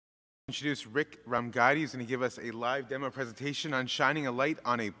Introduce Rick Ramgattie, who's going to give us a live demo presentation on shining a light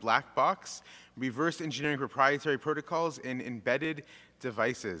on a black box, reverse engineering proprietary protocols in embedded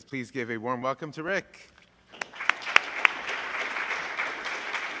devices. Please give a warm welcome to Rick.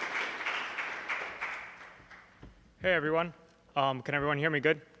 Hey everyone, can everyone hear me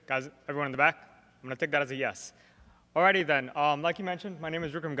good? Guys, everyone in the back? I'm going to take that as a yes. Alrighty then, like you mentioned, my name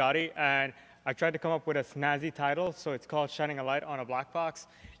is Rick Ramgattie, and I tried to come up with a snazzy title, so it's called Shining a Light on a Black Box.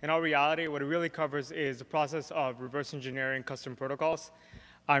 In all reality, what it really covers is the process of reverse engineering custom protocols.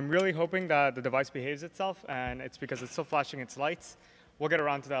 I'm really hoping that the device behaves itself, and it's because it's still flashing its lights. We'll get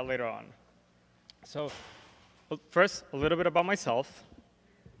around to that later on. So first, a little bit about myself.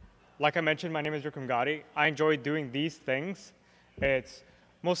 Like I mentioned, my name is Rick Ramgattie. I enjoy doing these things. It's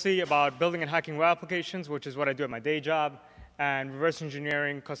mostly about building and hacking web applications, which is what I do at my day job, and reverse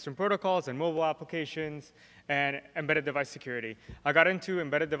engineering custom protocols and mobile applications and embedded device security. I got into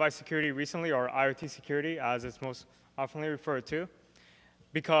embedded device security recently, or IoT security, as it's most often referred to,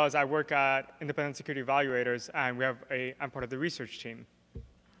 because I work at independent security evaluators, and I'm part of the research team.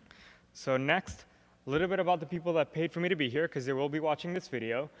 So next, a little bit about the people that paid for me to be here, because they will be watching this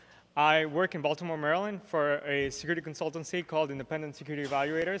video. I work in Baltimore, Maryland for a security consultancy called Independent Security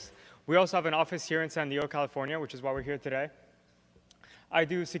Evaluators. We also have an office here in San Diego, California, which is why we're here today. I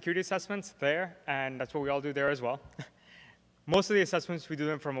do security assessments there, and that's what we all do there as well. Most of the assessments, we do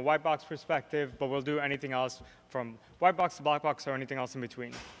them from a white box perspective, but we'll do anything else from white box to black box or anything else in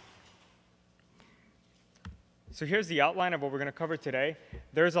between. So here's the outline of what we're going to cover today.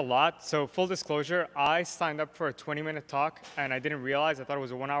 There's a lot. So full disclosure, I signed up for a 20-minute talk, and I didn't realize. I thought it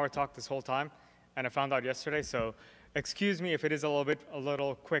was a 1-hour talk this whole time, and I found out yesterday. So excuse me if it is a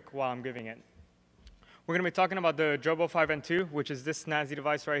little quick while I'm giving it. We're going to be talking about the Jobo 5N2, which is this snazzy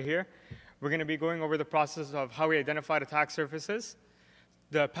device right here. We're going to be going over the process of how we identified attack surfaces,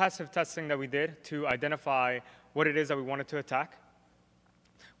 the passive testing that we did to identify what it is that we wanted to attack.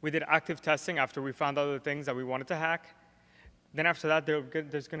 We did active testing after we found out the things that we wanted to hack. Then after that,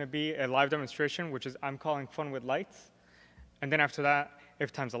 there's going to be a live demonstration, which is I'm calling fun with lights. And then after that,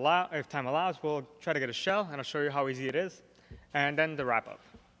 if time allows, we'll try to get a shell, and I'll show you how easy it is. And then the wrap-up.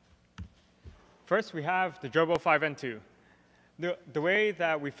 First, we have the Jobo 5N2. The way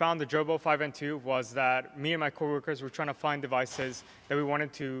that we found the Jobo 5N2 was that me and my coworkers were trying to find devices that we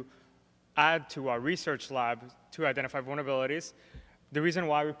wanted to add to our research lab to identify vulnerabilities. The reason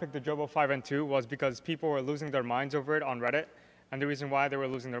why we picked the Jobo 5N2 was because people were losing their minds over it on Reddit. And the reason why they were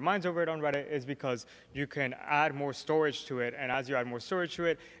losing their minds over it on Reddit is because you can add more storage to it. And as you add more storage to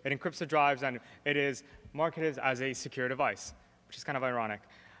it, it encrypts the drives, and it is marketed as a secure device, which is kind of ironic.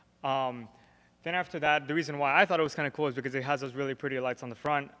 Then after that, the reason why I thought it was kind of cool is because it has those really pretty lights on the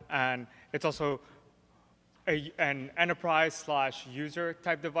front, and it's also an enterprise/user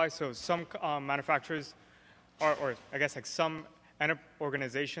type device. So some manufacturers, or I guess like some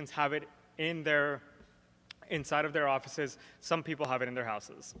organizations have it inside of their offices. Some people have it in their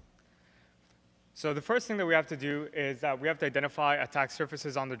houses. So the first thing that we have to do is that we have to identify attack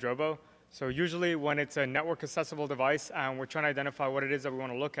surfaces on the Jobo. So usually when it's a network accessible device and we're trying to identify what it is that we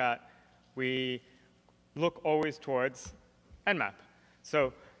want to look at, we look always towards Nmap.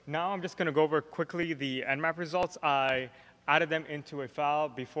 So now I'm just going to go over quickly the Nmap results. I added them into a file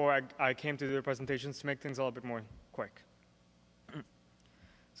before I came to do the presentations to make things a little bit more quick.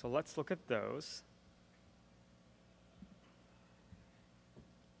 So let's look at those.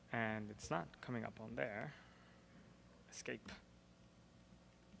 And it's not coming up on there. Escape.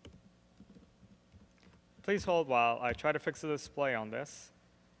 Please hold while I try to fix the display on this.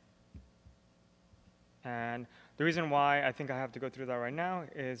 And the reason why I think I have to go through that right now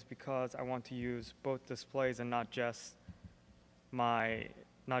is because I want to use both displays and not just the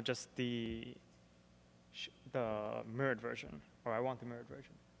mirrored version, or I want the mirrored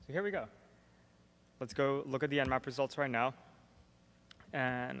version. So here we go. Let's go look at the Nmap results right now.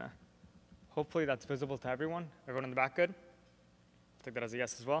 And hopefully that's visible to everyone. Everyone in the back good? I'll take that as a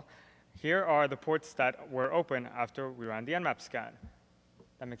yes as well. Here are the ports that were open after we ran the Nmap scan.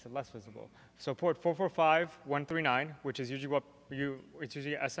 That makes it less visible. So port 445.139, which is usually it's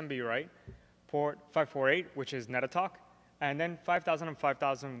usually SMB, right? Port 548, which is NetAttack, and then 5000 and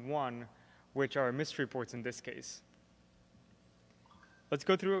 5001, which are mystery ports in this case. Let's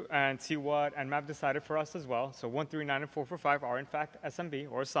go through and see what Nmap decided for us as well. So 139 and 445 are in fact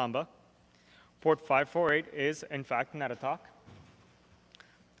SMB or Samba. Port 548 is in fact NetAttack.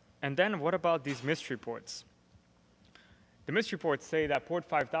 And then what about these mystery ports? The mystery ports say that port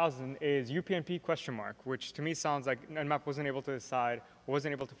 5000 is UPnP question mark, which to me sounds like Nmap wasn't able to decide,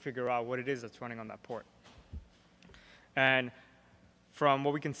 wasn't able to figure out what it is that's running on that port. And from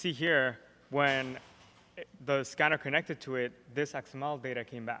what we can see here, when the scanner connected to it, this XML data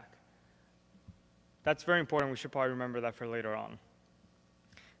came back. That's very important. We should probably remember that for later on.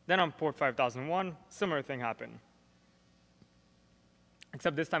 Then on port 5001, similar thing happened.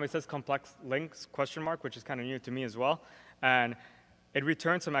 Except this time it says complex links, question mark, which is kind of new to me as well. And it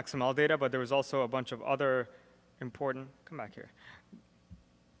returned some XML data, but there was also a bunch of other important, come back here.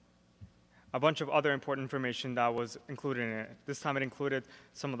 A bunch of other important information that was included in it. This time it included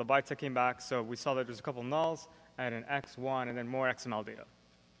some of the bytes that came back. So we saw that there's a couple nulls and an X1 and then more XML data.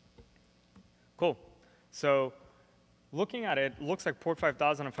 Cool. So looking at it, looks like port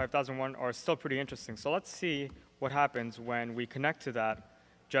 5000 and 5001 are still pretty interesting. So let's see what happens when we connect to that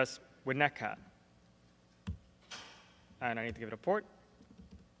just with Netcat. And I need to give it a port.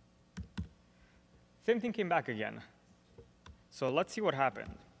 Same thing came back again. So let's see what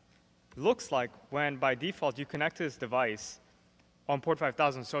happened. Looks like when, by default, you connect to this device on port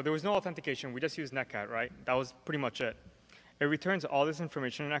 5000, so there was no authentication. We just used Netcat, right? That was pretty much it. It returns all this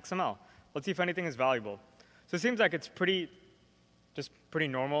information in XML. Let's see if anything is valuable. So it seems like it's just pretty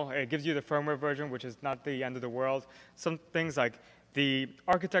normal. It gives you the firmware version, which is not the end of the world. Some things like the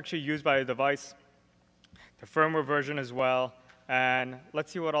architecture used by the device, the firmware version as well, and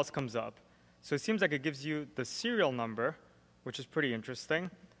let's see what else comes up. So it seems like it gives you the serial number, which is pretty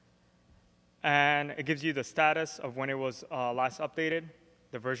interesting. And it gives you the status of when it was last updated,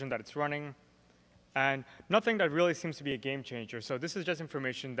 the version that it's running, and nothing that really seems to be a game changer. So this is just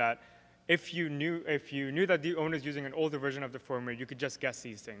information that if you knew that the owner is using an older version of the firmware, you could just guess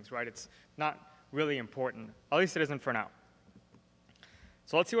these things, right? It's not really important. At least it isn't for now.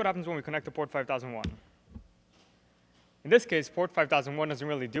 So let's see what happens when we connect to port 5001. In this case, port 5001 doesn't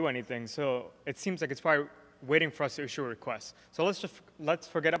really do anything, so it seems like it's probably waiting for us to issue a request. So let's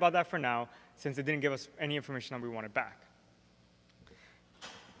forget about that for now, since it didn't give us any information that we wanted back.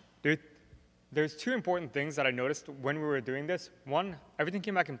 There's two important things that I noticed when we were doing this. One, everything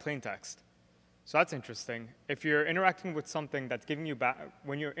came back in plain text. So that's interesting. If you're interacting with something that's giving you back,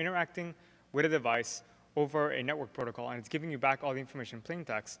 when you're interacting with a device over a network protocol and it's giving you back all the information in plain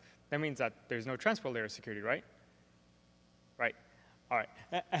text, that means that there's no transport layer security, right? Right. All right.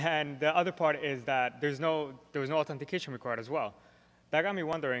 And the other part is that there was no authentication required as well. That got me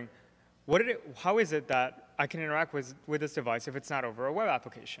wondering, how is it that I can interact with this device if it's not over a web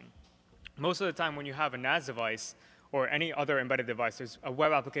application? Most of the time when you have a NAS device or any other embedded device, there's a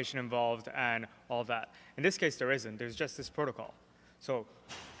web application involved and all that. In this case, there isn't. There's just this protocol. So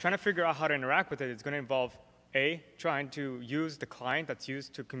trying to figure out how to interact with it is going to involve A, trying to use the client that's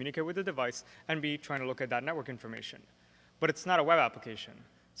used to communicate with the device, and B, trying to look at that network information. But it's not a web application.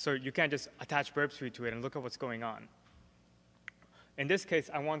 So you can't just attach Burp Suite to it and look at what's going on. In this case,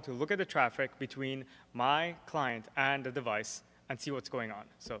 I want to look at the traffic between my client and the device and see what's going on.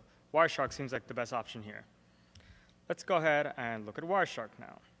 So Wireshark seems like the best option here. Let's go ahead and look at Wireshark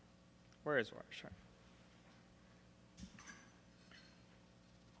now. Where is Wireshark?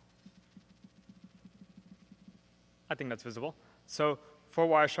 I think that's visible. So for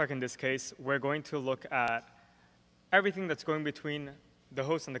Wireshark in this case, we're going to look at everything that's going between the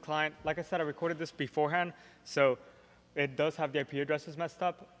host and the client. Like I said, I recorded this beforehand, so it does have the IP addresses messed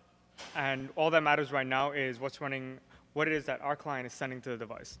up. And all that matters right now is what it is that our client is sending to the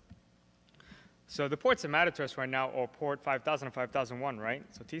device. So the ports that matter to us right now are port 5000 and 5001, right?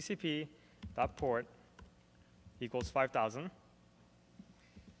 So TCP.port equals 5000.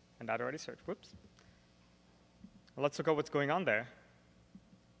 And that already searched. Whoops. Let's look at what's going on there.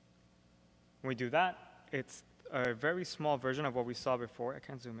 When we do that, it's a very small version of what we saw before. I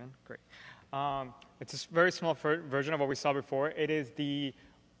can't zoom in. Great. It's a very small version of what we saw before. It is the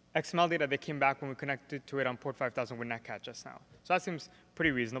XML data that came back when we connected to it on port 5000 with Netcat just now. So that seems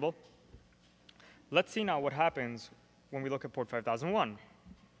pretty reasonable. Let's see now what happens when we look at port 5001.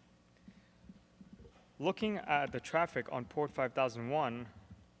 Looking at the traffic on port 5001,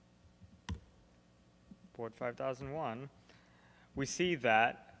 we see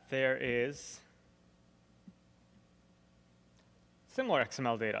that there is similar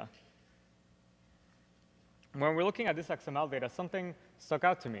XML data. When we're looking at this XML data, something stuck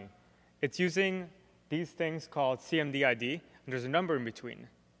out to me. It's using these things called CMD ID, and there's a number in between.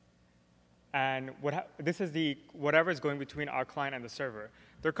 And this is whatever is going between our client and the server.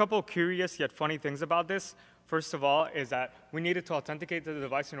 There are a couple of curious yet funny things about this. First of all is that we needed to authenticate the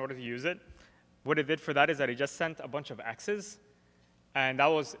device in order to use it. What it did for that is that it just sent a bunch of X's, and that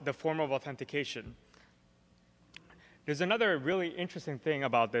was the form of authentication. There's another really interesting thing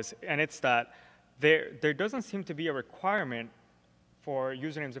about this, and it's that there doesn't seem to be a requirement for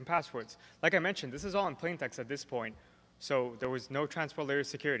usernames and passwords. Like I mentioned, this is all in plain text at this point. So there was no transport layer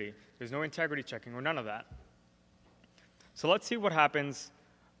security. There's no integrity checking or none of that. So let's see what happens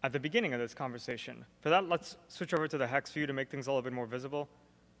at the beginning of this conversation. For that, let's switch over to the hex view to make things a little bit more visible.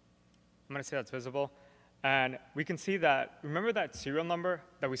 I'm going to say that's visible. And we can see that, remember that serial number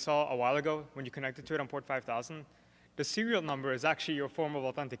that we saw a while ago when you connected to it on port 5000? The serial number is actually your form of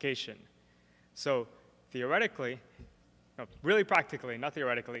authentication. So theoretically, no, really practically, not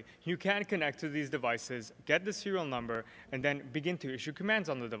theoretically, you can connect to these devices, get the serial number, and then begin to issue commands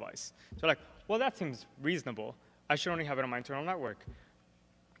on the device. So like, well, that seems reasonable. I should only have it on my internal network.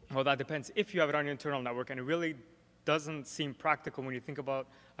 Well, that depends if you have it on your internal network, and it really doesn't seem practical when you think about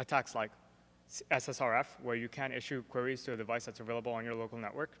attacks like SSRF, where you can issue queries to a device that's available on your local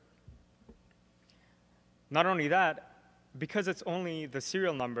network. Not only that, because it's only the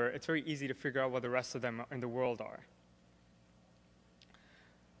serial number, it's very easy to figure out what the rest of them in the world are.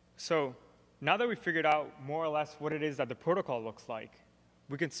 So now that we figured out more or less what it is that the protocol looks like,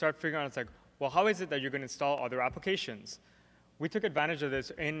 we can start figuring out, it's like, well, how is it that you're going to install other applications? We took advantage of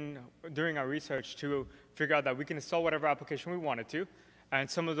this during our research to figure out that we can install whatever application we wanted to. And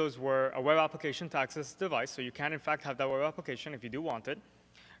some of those were a web application to access the device, so you can, in fact, have that web application if you do want it.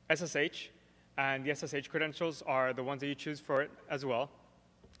 SSH, and the SSH credentials are the ones that you choose for it as well.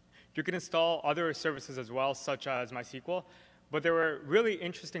 You can install other services as well, such as MySQL, but there were really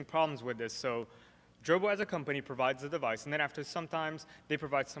interesting problems with this. So Drobo as a company provides the device, and then after sometimes they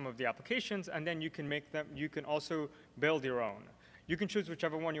provide some of the applications, and then you can make them, you can also build your own. You can choose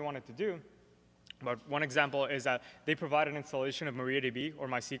whichever one you wanted to do. But one example is that they provide an installation of MariaDB or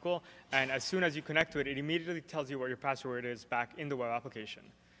MySQL, and as soon as you connect to it, it immediately tells you what your password is back in the web application,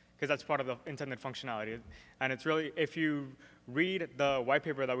 because that's part of the intended functionality. And it's really, if you read the white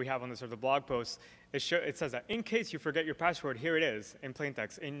paper that we have on this, or the blog post, it says that in case you forget your password, here it is in plain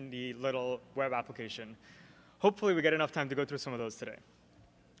text in the little web application. Hopefully we get enough time to go through some of those today.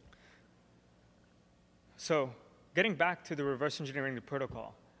 So getting back to the reverse engineering the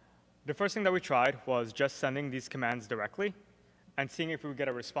protocol, the first thing that we tried was just sending these commands directly and seeing if we would get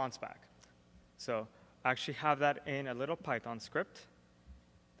a response back. So I actually have that in a little Python script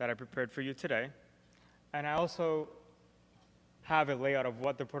that I prepared for you today. And I also have a layout of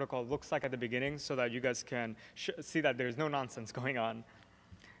what the protocol looks like at the beginning so that you guys can see that there's no nonsense going on.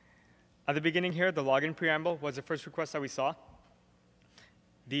 At the beginning here, the login preamble was the first request that we saw.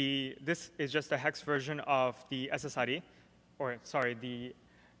 This is just a hex version of the SSID, or sorry, the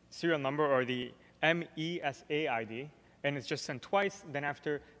serial number, or the MESA ID, and it's just sent twice. Then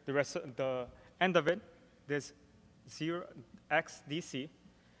after the rest of the end of it, this 0xDC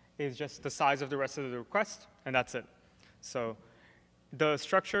is just the size of the rest of the request, and that's it. So the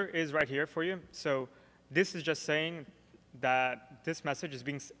structure is right here for you. So this is just saying that this message is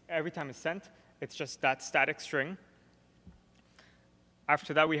being, every time it's sent, it's just that static string.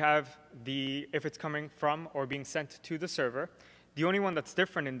 After that, we have if it's coming from or being sent to the server. The only one that's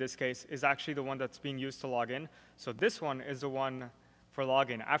different in this case is actually the one that's being used to log in. So this one is the one for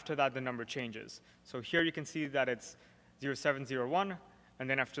login. After that, the number changes. So here you can see that it's 0701, and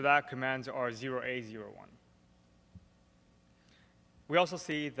then after that, commands are 0A01. We also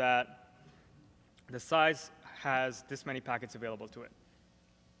see that the size has this many packets available to it.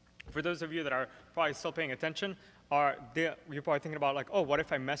 For those of you that are probably still paying attention, you're probably thinking about like, oh, what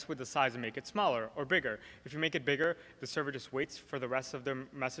if I mess with the size and make it smaller or bigger? If you make it bigger, the server just waits for the rest of the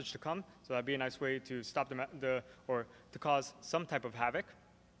message to come. So that'd be a nice way to stop or to cause some type of havoc.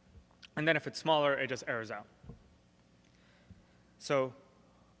 And then if it's smaller, it just errors out. So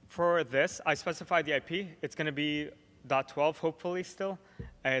for this, I specified the IP. It's going to be .12, hopefully still.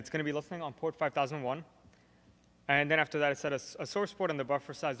 It's going to be listening on port 5001. And then after that, I set a source port and the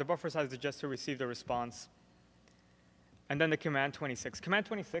buffer size. The buffer size is just to receive the response. And then the command 26. Command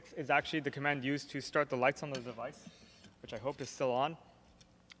 26 is actually the command used to start the lights on the device, which I hope is still on.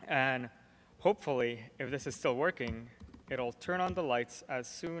 And hopefully, if this is still working, it'll turn on the lights as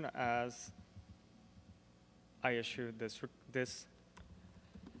soon as I issue this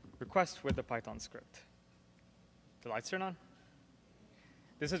request with the Python script. The lights turn on?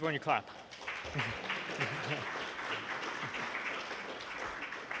 This is when you clap.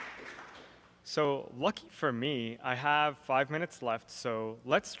 So lucky for me, I have 5 minutes left, so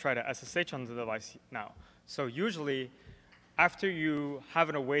let's try to SSH on the device now. So usually, after you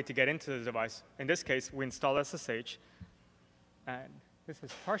have a way to get into the device, in this case, we install SSH, and this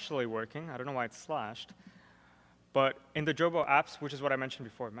is partially working. I don't know why it's slashed. But in the Drobo apps, which is what I mentioned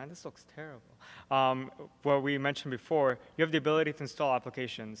before, man, this looks terrible. What we mentioned before, you have the ability to install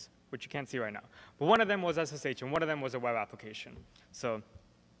applications, which you can't see right now. But one of them was SSH, and one of them was a web application. So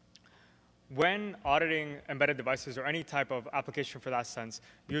when auditing embedded devices or any type of application for that sense,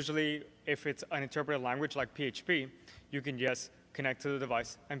 usually if it's an interpreted language like PHP, you can just connect to the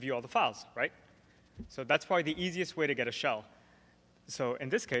device and view all the files, right? So that's probably the easiest way to get a shell. So in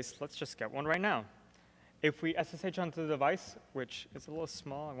this case, let's just get one right now. If we SSH onto the device, which is a little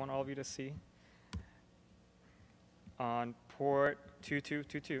small, I want all of you to see, on port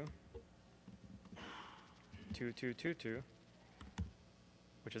 2222, 2222,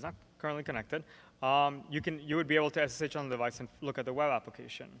 which is not currently connected, you would be able to SSH on the device and look at the web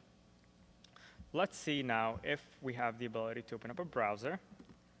application. Let's see now if we have the ability to open up a browser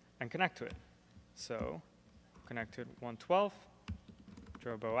and connect to it. So connect to 112.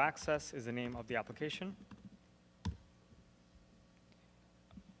 Drobo Access is the name of the application,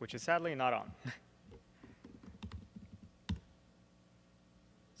 which is sadly not on.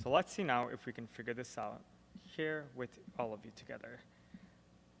 So let's see now if we can figure this out here with all of you together.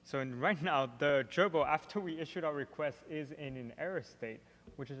 So right now, the Drobo, after we issued our request, is in an error state,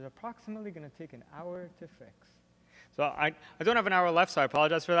 which is approximately going to take an hour to fix. So I don't have an hour left, so I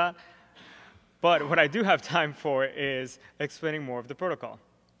apologize for that. But what I do have time for is explaining more of the protocol.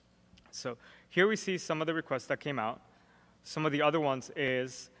 So here we see some of the requests that came out. Some of the other ones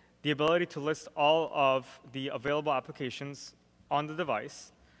is the ability to list all of the available applications on the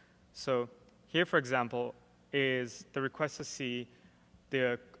device. So here, for example, is the request to see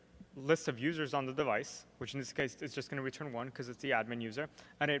the list of users on the device, which in this case is just going to return 1 because it's the admin user,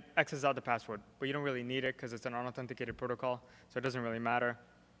 and it X's out the password. But you don't really need it because it's an unauthenticated protocol, so it doesn't really matter.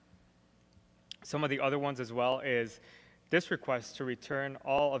 Some of the other ones as well is this request to return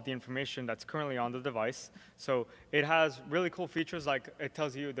all of the information that's currently on the device. So it has really cool features, like it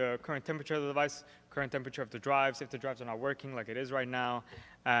tells you the current temperature of the device, current temperature of the drives, if the drives are not working like it is right now.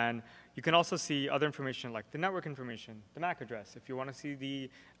 And you can also see other information like the network information, the MAC address, if you want to see the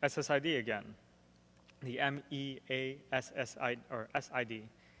SSID again, the MEASSID or SID.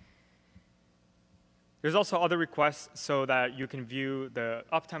 There's also other requests so that you can view the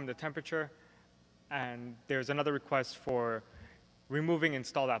uptime, the temperature, and there's another request for removing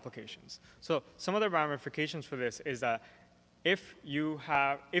installed applications. So some of the ramifications for this is that if you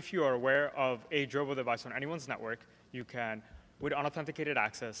are aware of a Drobo device on anyone's network, you can, with unauthenticated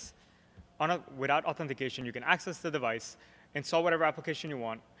access, without authentication, you can access the device, install whatever application you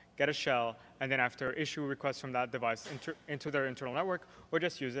want, get a shell, and then after issue requests from that device into their internal network, or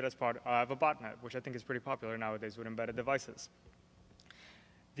just use it as part of a botnet, which I think is pretty popular nowadays with embedded devices.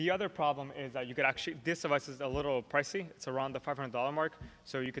 The other problem is that you could actually, this device is a little pricey. It's around the $500 mark,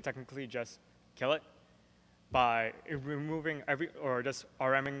 so you could technically just kill it by removing or just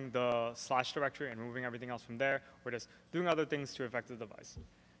RMing the slash directory and removing everything else from there, or just doing other things to affect the device.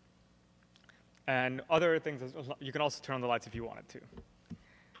 And other things, you can also turn on the lights if you wanted to.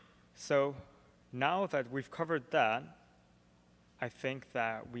 So now that we've covered that, I think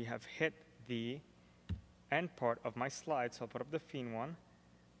that we have hit the end part of my slide, so I'll put up the Fiend one.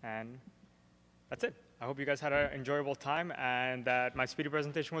 And that's it. I hope you guys had an enjoyable time and that my speedy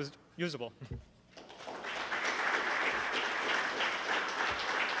presentation was usable.